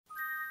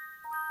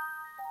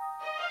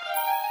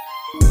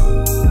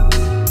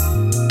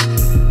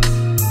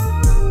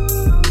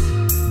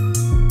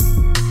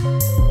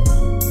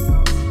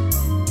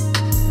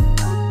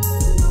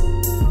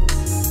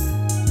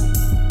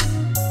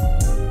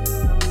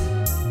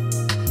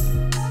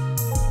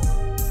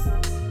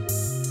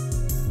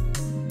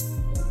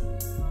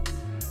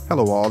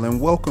Hello, all, and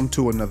welcome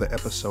to another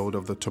episode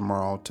of the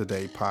Tomorrow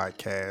Today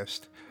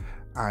podcast.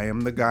 I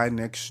am the guy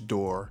next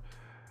door,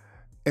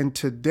 and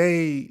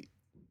today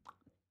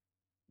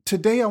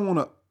I want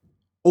to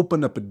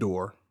open up a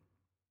door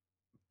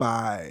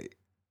by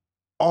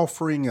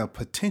offering a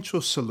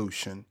potential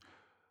solution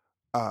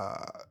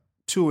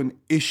to an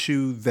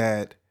issue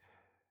that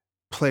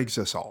plagues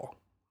us all,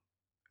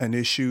 an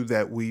issue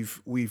that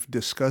we've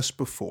discussed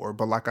before.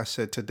 But like I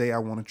said, today I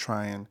want to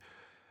try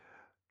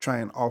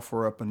and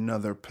offer up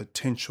another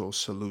potential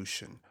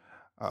solution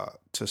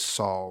to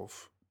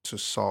solve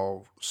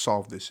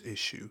this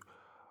issue.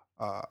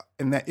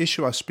 And that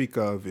issue I speak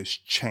of is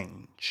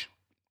change.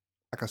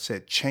 Like I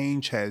said,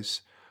 change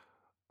has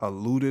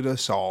eluded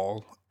us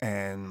all,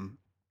 and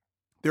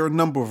there are a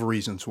number of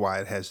reasons why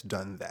it has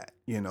done that.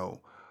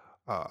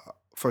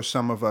 For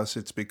some of us,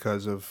 it's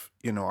because of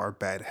our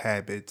bad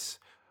habits.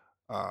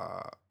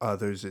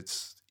 Others,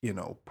 it's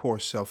poor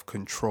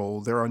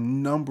self-control. There are a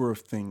number of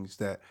things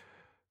that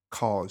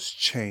cause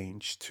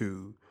change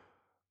to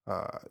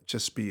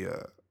just be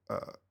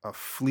a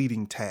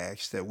fleeting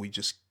task that we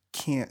just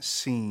can't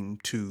seem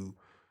to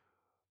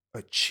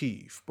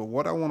achieve. But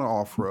what I want to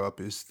offer up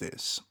is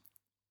this,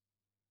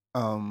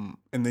 and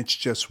it's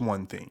just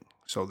one thing.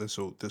 So this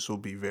will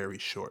be very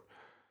short.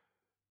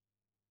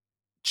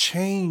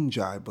 Change,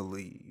 I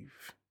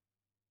believe,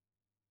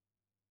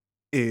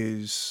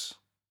 is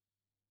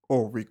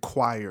or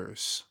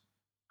requires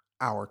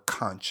our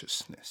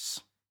consciousness.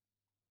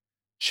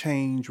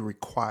 Change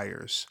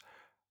requires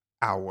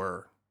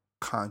our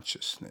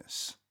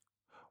consciousness.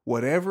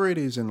 Whatever it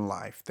is in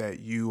life that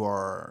you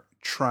are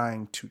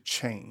trying to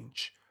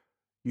change,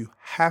 you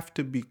have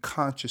to be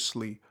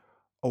consciously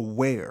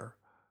aware.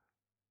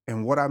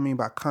 And what I mean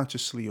by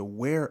consciously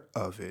aware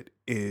of it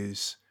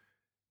is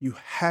you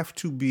have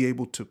to be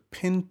able to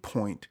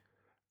pinpoint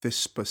this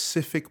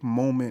specific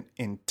moment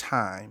in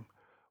time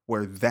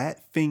where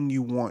that thing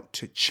you want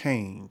to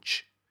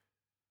change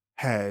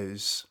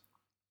has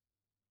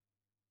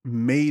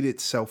made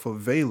itself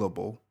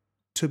available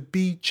to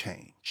be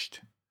changed.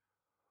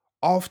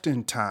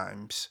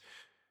 Oftentimes,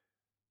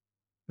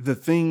 the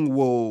thing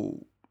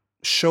will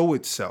show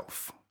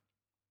itself,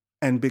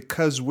 and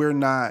because we're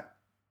not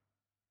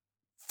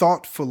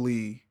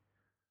thoughtfully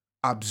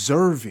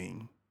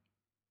observing,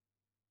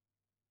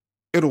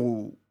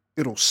 it'll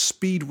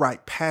speed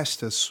right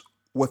past us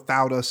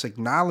without us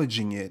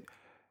acknowledging it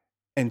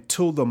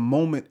until the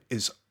moment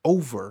is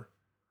over,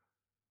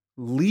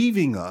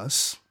 leaving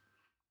us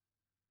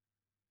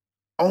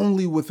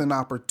only with an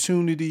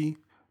opportunity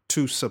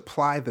to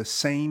supply the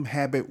same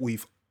habit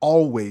we've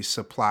always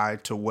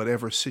supplied to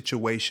whatever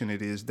situation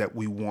it is that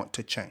we want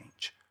to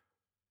change.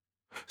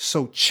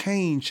 So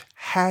change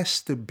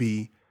has to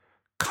be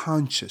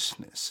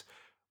consciousness.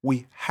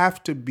 We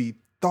have to be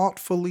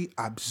thoughtfully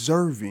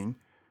observing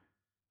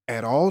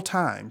at all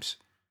times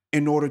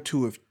in order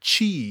to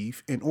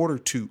achieve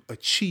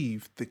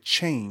the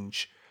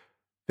change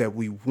that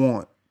we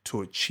want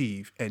to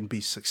achieve and be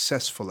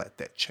successful at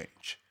that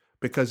change.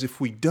 Because if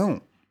we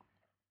don't,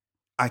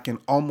 I can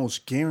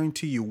almost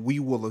guarantee you we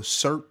will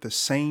assert the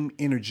same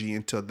energy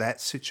into that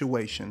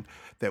situation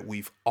that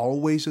we've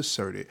always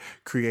asserted,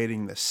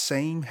 creating the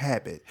same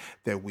habit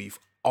that we've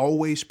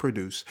always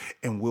produced,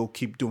 and we'll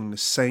keep doing the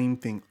same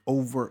thing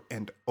over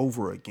and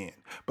over again.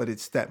 But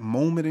it's that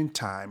moment in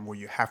time where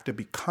you have to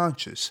be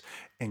conscious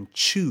and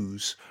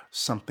choose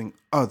something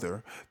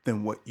other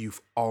than what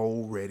you've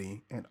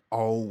already and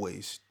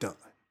always done.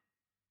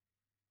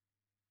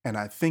 And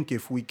I think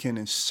if we can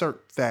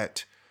insert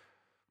that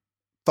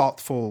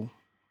thoughtful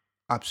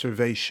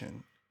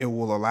observation, it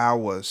will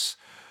allow us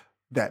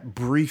that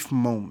brief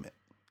moment.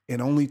 It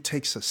only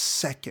takes a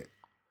second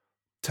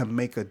to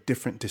make a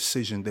different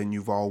decision than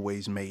you've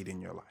always made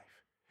in your life.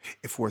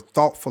 If we're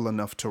thoughtful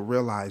enough to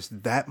realize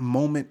that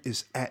moment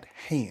is at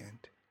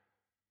hand,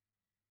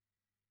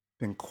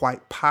 then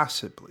quite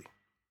possibly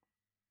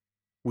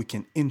we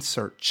can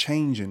insert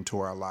change into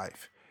our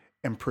life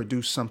and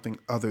produce something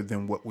other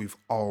than what we've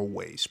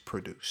always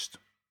produced.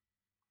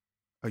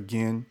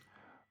 Again,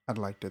 I'd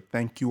like to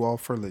thank you all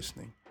for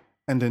listening.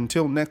 And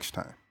until next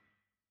time,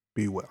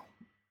 be well.